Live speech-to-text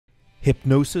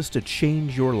Hypnosis to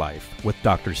Change Your Life with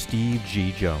Dr. Steve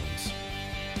G. Jones.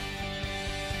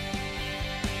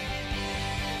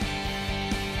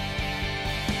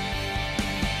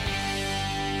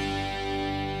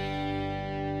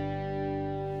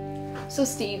 So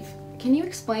Steve, can you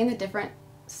explain the different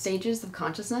stages of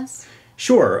consciousness?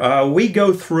 Sure. We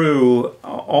go through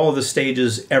all of the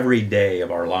stages every day of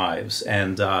our lives,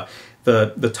 and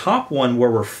the top one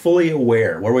where we're fully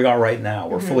aware, where we are right now,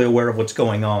 we're fully aware of what's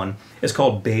going on, is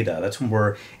called beta. That's when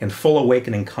we're in full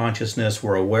awakening consciousness,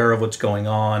 we're aware of what's going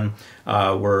on,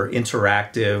 we're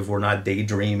interactive, we're not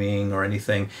daydreaming or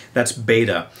anything. That's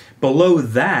beta. Below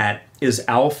that is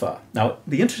alpha. Now,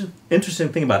 the interesting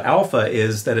thing about alpha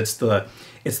is that it's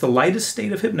the lightest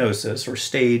state of hypnosis, or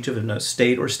stage of hypnosis,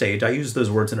 state or stage. I use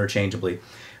those words interchangeably.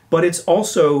 But it's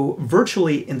also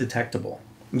virtually indetectable.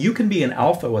 You can be an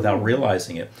alpha without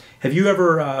realizing it. Have you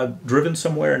ever driven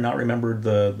somewhere and not remembered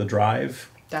the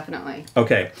drive? Definitely.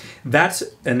 Okay, that's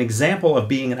an example of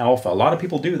being an alpha. A lot of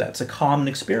people do that. It's a common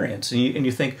experience. And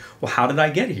you think, well, how did I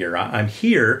get here? I'm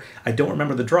here, I don't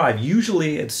remember the drive.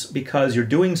 Usually it's because you're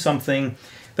doing something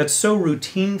that's so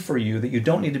routine for you that you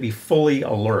don't need to be fully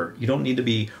alert. You don't need to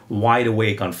be wide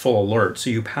awake on full alert. So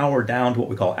you power down to what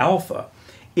we call alpha.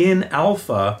 In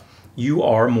alpha, you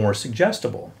are more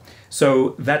suggestible.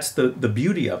 So that's the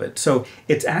beauty of it. So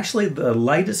it's actually the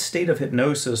lightest state of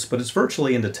hypnosis, but it's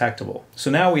virtually indetectable.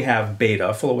 So now we have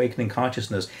beta, full awakening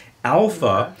consciousness,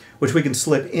 alpha, which we can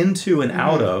slip into and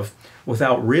out of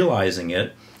without realizing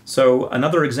it. So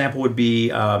another example would be,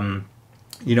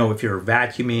 you know, if you're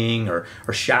vacuuming or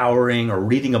showering or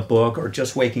reading a book or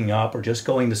just waking up or just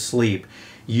going to sleep,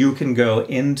 you can go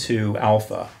into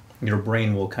alpha. Your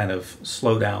brain will kind of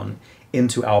slow down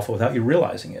into alpha without you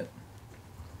realizing it.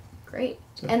 Great.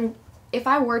 And if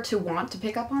I were to want to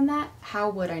pick up on that, how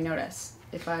would I notice?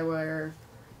 If I were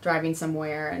driving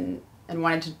somewhere and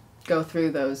wanted to go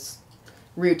through those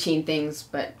routine things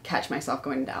but catch myself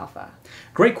going into alpha?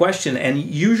 Great question, and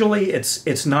usually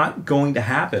it's not going to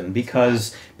happen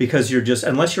because you're just,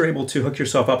 unless you're able to hook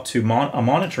yourself up to a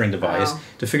monitoring device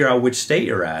to figure out which state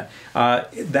you're at.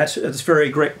 That's a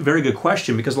very good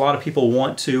question, because a lot of people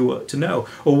want to know,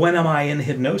 well, when am I in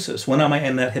hypnosis? When am I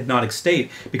in that hypnotic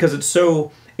state? Because it's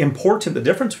so important, the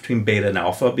difference between beta and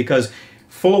alpha, because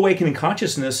full awakening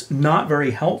consciousness, not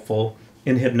very helpful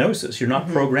in hypnosis. You're not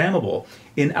programmable.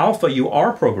 In alpha, you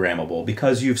are programmable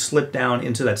because you've slipped down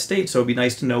into that state, so it'd be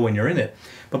nice to know when you're in it.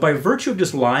 But by virtue of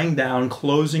just lying down,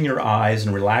 closing your eyes,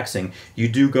 and relaxing, you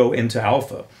do go into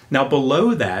alpha. Now,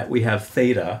 below that, we have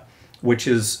theta, which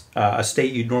is a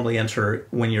state you'd normally enter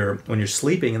when you're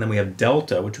sleeping, and then we have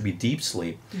delta, which would be deep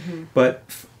sleep. But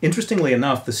interestingly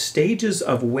enough, the stages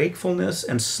of wakefulness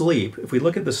and sleep, if we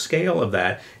look at the scale of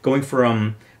that, going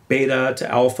from beta to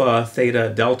alpha,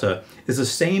 theta, delta, is the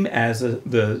same as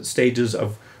the stages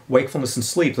of wakefulness and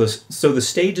sleep. So the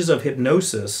stages of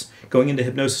hypnosis, going into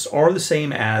hypnosis, are the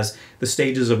same as the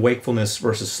stages of wakefulness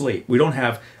versus sleep. We don't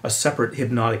have a separate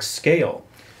hypnotic scale.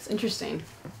 It's interesting.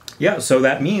 Yeah, so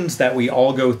that means that we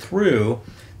all go through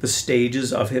the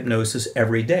stages of hypnosis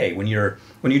every day. When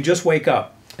you just wake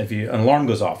up, if an alarm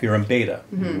goes off, you're in beta,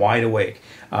 wide awake.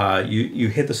 You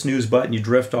hit the snooze button, you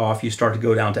drift off, you start to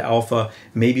go down to alpha,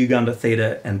 maybe you go down to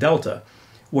theta and delta.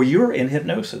 Well, you're in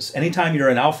hypnosis. Anytime you're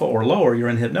in alpha or lower, you're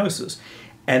in hypnosis.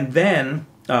 And then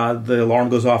the alarm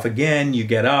goes off again, you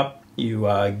get up, you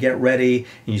get ready,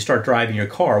 and you start driving your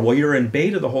car. Well, you're in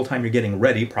beta the whole time you're getting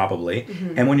ready, probably.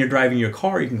 And when you're driving your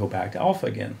car, you can go back to alpha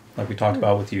again, like we talked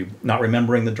about with you not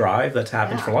remembering the drive. That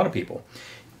happens for a lot of people.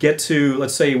 Get to,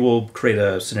 let's say we'll create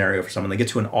a scenario for someone. They get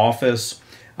to an office,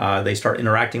 they start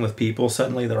interacting with people,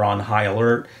 suddenly they're on high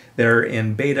alert, they're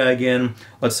in beta again.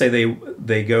 Let's say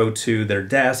they go to their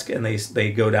desk and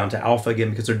they go down to alpha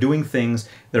again because they're doing things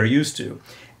they're used to.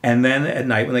 And then at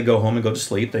night when they go home and go to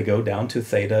sleep, they go down to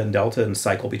theta and delta and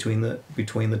cycle between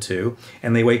the two,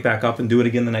 and they wake back up and do it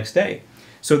again the next day.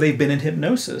 So they've been in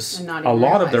hypnosis a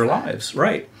lot of their lives,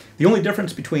 right? The only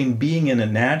difference between being in it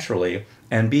naturally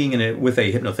and being in it with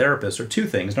a hypnotherapist are two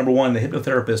things. Number one, the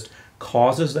hypnotherapist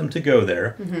causes them to go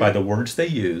there by the words they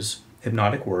use,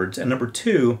 hypnotic words. And number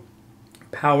two,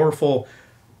 powerful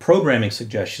programming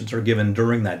suggestions are given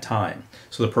during that time.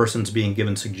 So the person's being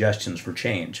given suggestions for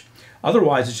change.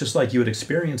 Otherwise, it's just like you would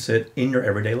experience it in your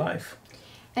everyday life.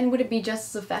 And would it be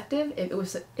just as effective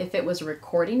if it was a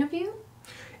recording of you?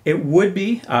 It would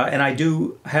be, and I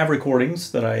do have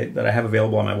recordings that I have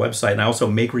available on my website, and I also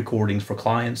make recordings for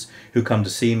clients who come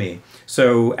to see me.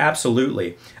 So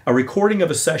absolutely, a recording of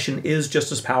a session is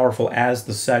just as powerful as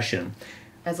the session.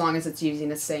 As long as it's using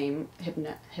the same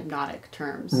hypnotic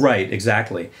terms. Right,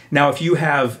 exactly. Now if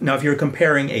you're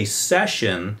comparing a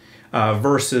session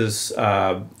versus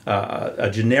a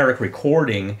generic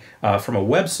recording from a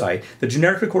website. The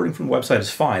generic recording from the website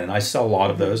is fine, and I sell a lot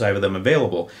of those. I have them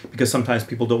available because sometimes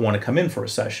people don't want to come in for a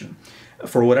session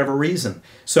for whatever reason.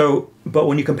 So, but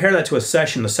when you compare that to a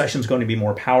session, the session is going to be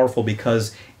more powerful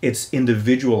because it's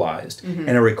individualized.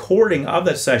 And a recording of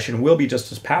that session will be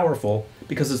just as powerful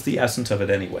because it's the essence of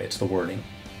it anyway. It's the wording.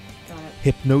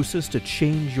 Hypnosis to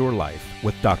change your life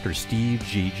with Dr. Steve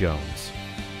G. Jones.